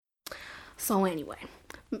So anyway,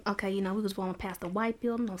 okay, you know, we was going past the white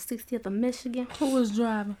building on 60th of Michigan. Who was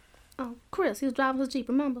driving? Oh, Chris, he was driving his Jeep,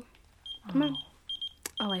 remember? Remember?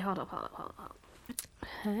 Oh, wait, hold up.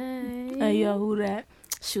 Hey, yo, who that?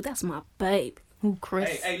 Shoot, that's my baby. Who, Chris?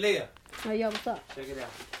 Hey, Leah. Hey, yo, what's up? Check it out.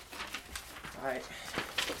 All right.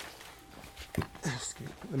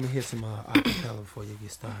 Let me hear some acapella before you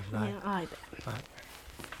get started, right? Yeah, all right. All right.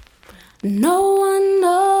 No one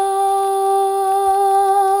knows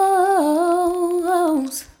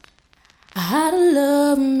how to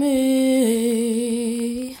love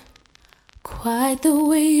me quite the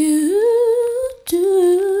way you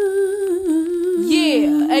do.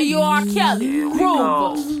 Yeah, hey, yo, R. Kelly,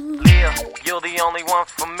 Grover. Leah, you're the only one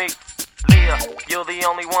for me. Leah, you're the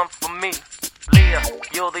only one for me. Leah,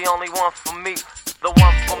 you're the only one for me. The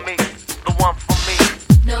one for me, the one for me.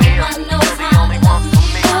 No Leah, one knows you're the how only to one for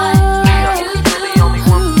me. Leah, you you're the only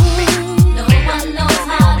one for me. No Leah, one you're knows the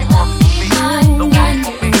how only to one for me. The one like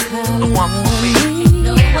for me, the one for me.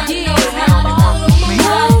 No one knows how to love me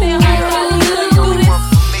like you do.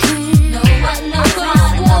 No one knows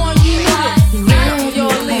how to love me like Yo,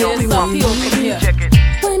 Leah, it's uphill from here. Check it.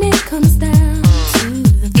 When it comes down to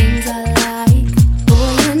the things I like,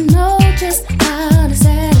 boy, you know just how to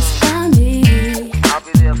satisfy me. I'll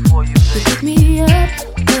be there for you, You baby. pick me up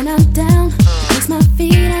when I'm down, place my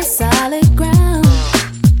feet on solid ground,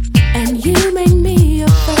 and you make me your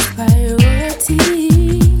first priority.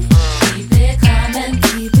 Keep it coming,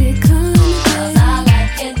 Keep it coming, 'cause I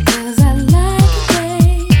like it. 'cause I like it,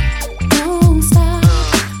 babe. Don't stop,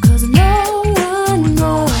 'cause no one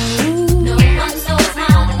knows. No one knows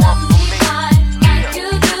how to love me like you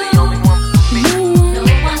do. No one No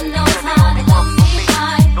one knows how to love me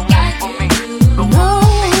like you do. No one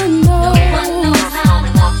No one knows how to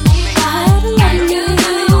love me like you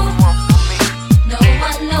do. No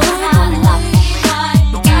one knows how to love me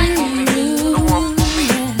like you do.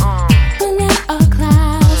 When there are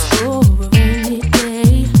clouds over a rainy day,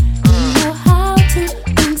 you know how to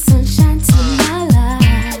bring sunshine to my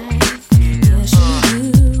life. Yes, you do.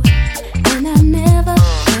 And I've never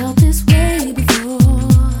felt this way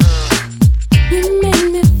before. You make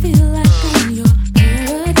me feel like I'm your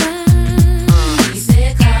paradise. Keep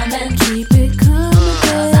it coming, Keep it coming,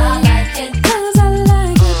 'cause I like it. 'cause I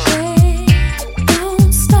like it, babe.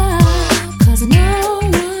 Don't stop, 'cause no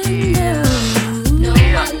one knows. No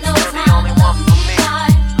one knows how to love me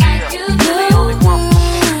like you do. No one.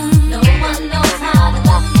 No one knows how to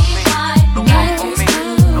love me like you do.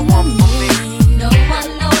 No one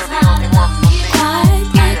knows how to love me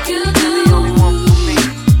like you do.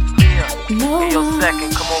 Hey, yo,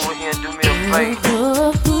 second, come over here and do me a favor.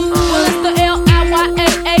 Well, it's the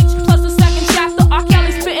L-I-Y-A-H plus the second chapter. R.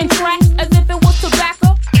 Kelly spitting tracks as if it was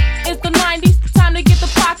tobacco. It's the 90s, time to get the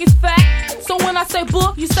pockets fat. So when I say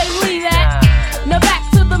book, you say read that. Now back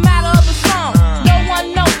to the matter.